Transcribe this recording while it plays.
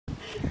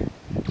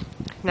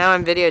Now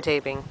I'm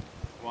videotaping.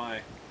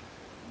 Why?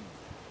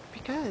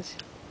 Because.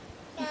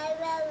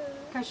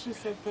 Because she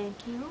said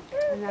thank you,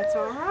 and that's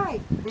all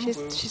right.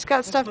 She's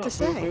got stuff to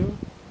say. Boo -boo.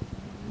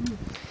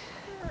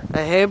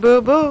 Hey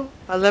boo boo,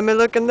 let me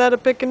look in that a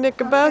picnic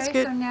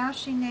basket. Okay, so now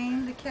she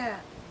named the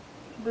cat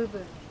Boo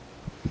Boo.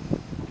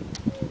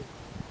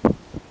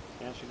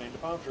 And she named the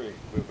palm tree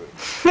Boo Boo.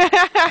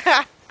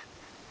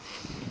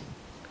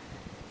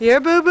 You're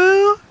boo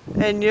boo,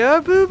 and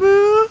you're boo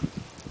boo.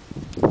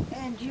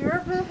 And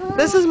you're Boo Boo.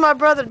 This is my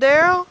brother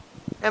Daryl,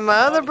 and my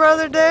other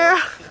brother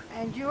Daryl.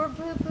 And you're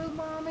Boo Boo,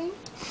 Mommy.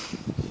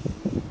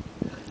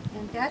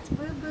 And that's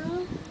Boo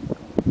Boo.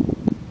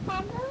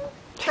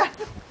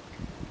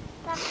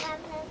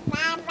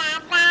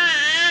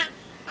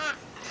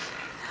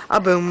 A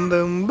boom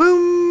boom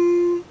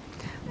boom,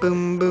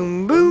 boom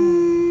boom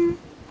boom,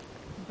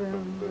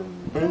 Boom,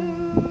 boom,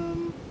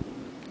 boom.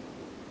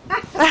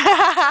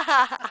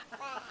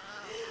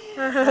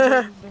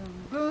 Boom,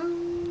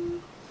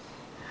 boom.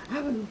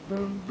 Boom,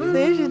 boom, boom.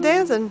 See, she's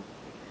dancing.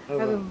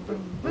 Boom,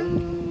 boom,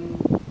 boom.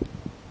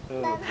 I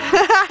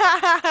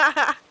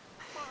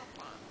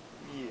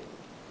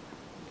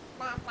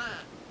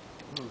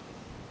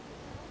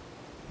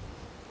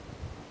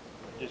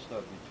just thought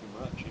it'd be too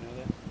much, you know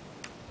that?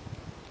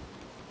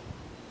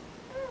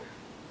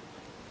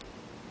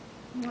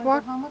 You want What?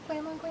 to go home with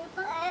Grandma and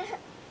Grandpa?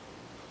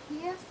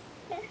 Yes?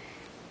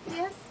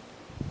 Yes?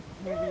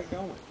 Where are you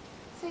going?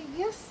 Say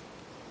yes.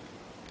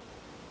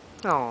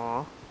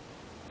 Aww.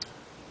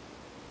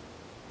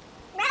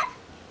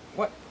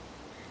 What?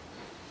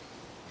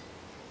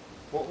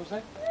 What was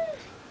that?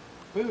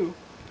 Boo?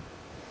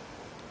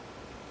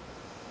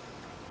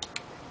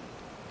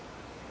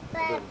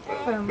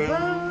 Boom,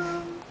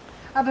 boom.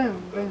 A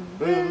boom, boom,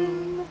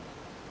 boom.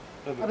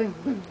 A boom,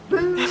 boom,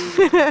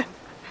 boom.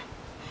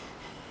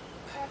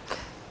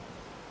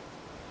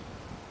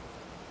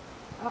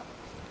 Oh.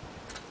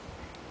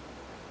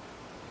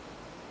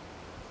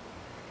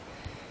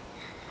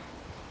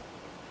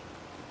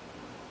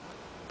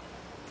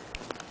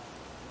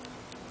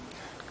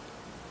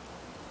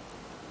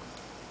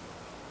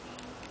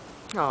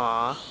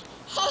 Aww.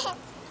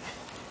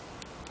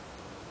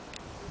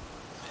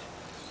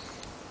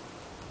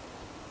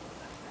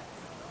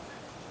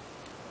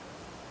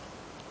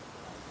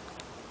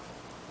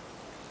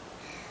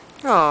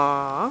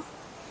 Aww.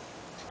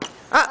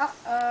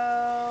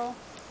 Uh-oh.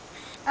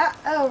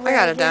 Uh-oh, Reagan. I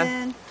got it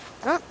done.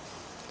 Oh.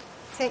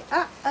 Say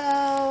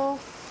uh-oh.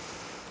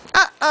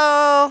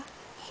 Uh-oh.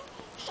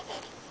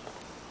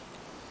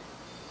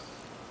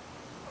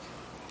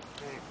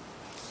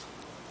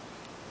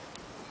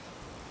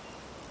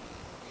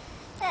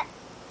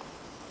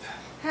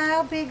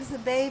 How big's the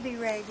baby,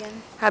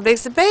 Reagan? How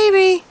big's the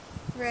baby?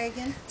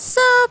 Reagan.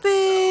 So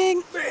big.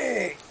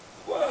 Big!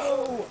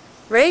 Whoa!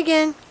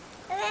 Reagan.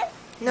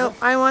 No,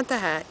 I want the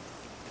hat.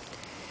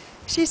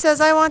 She says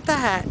I want the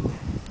hat.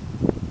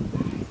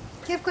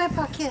 Give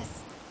Grandpa a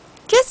kiss.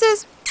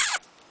 Kisses.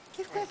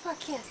 Give Grandpa a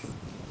kiss.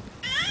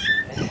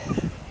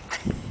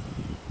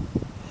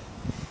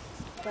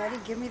 Daddy,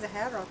 give me the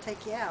hat or I'll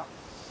take you out.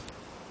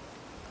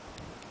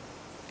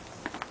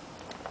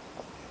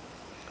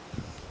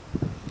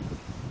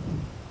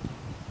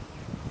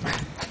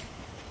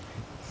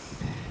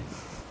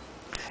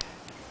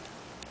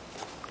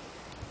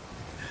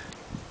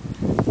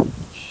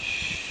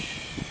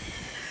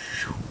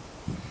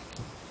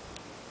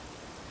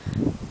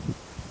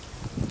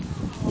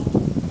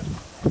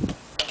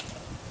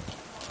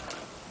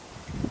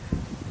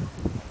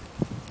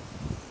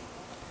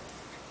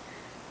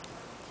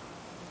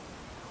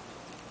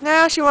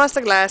 Now she wants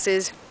the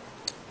glasses.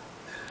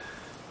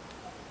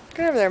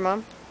 Get over there,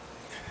 Mom.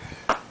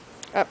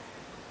 Up.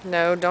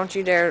 No, don't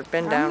you dare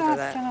bend down for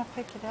that. I'm not gonna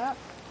pick it up.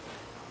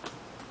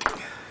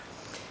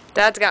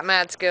 Dad's got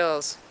mad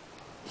skills.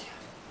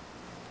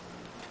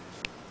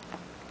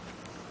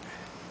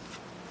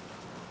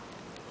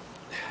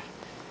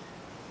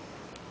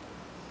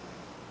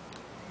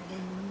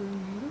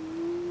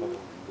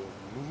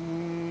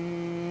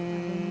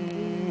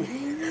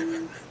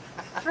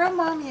 Throw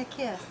Mommy a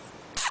kiss.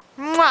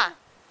 Mwah.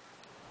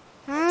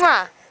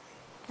 Mwah.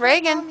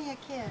 Reagan. Throw Mommy a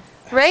kiss.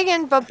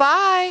 Reagan,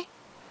 bye-bye.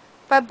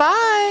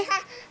 Bye-bye.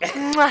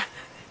 Mwah.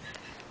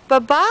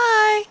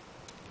 Bye-bye.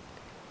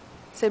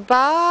 Say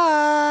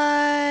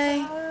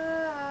bye.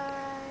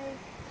 Bye.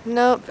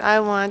 Nope, I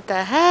want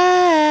the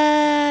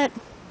hat.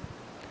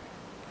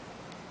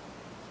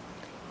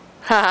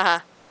 Ha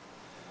ha.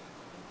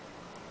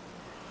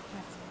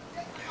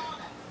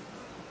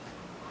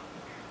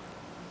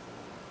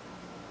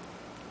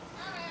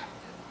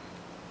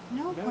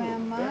 No,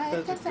 Grandma, that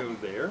it doesn't go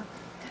there.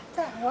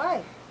 That's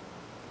white.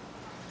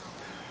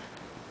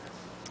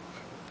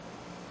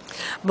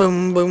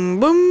 Boom, boom,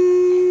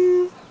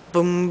 boom.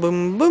 Boom,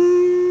 boom,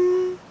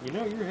 boom. You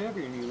know you're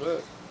heavier than you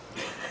look.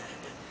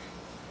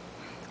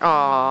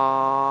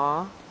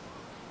 Aww.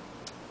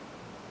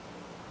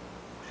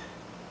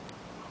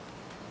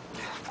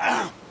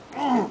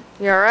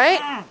 You alright?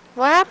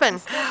 What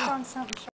happened? Stepped on something.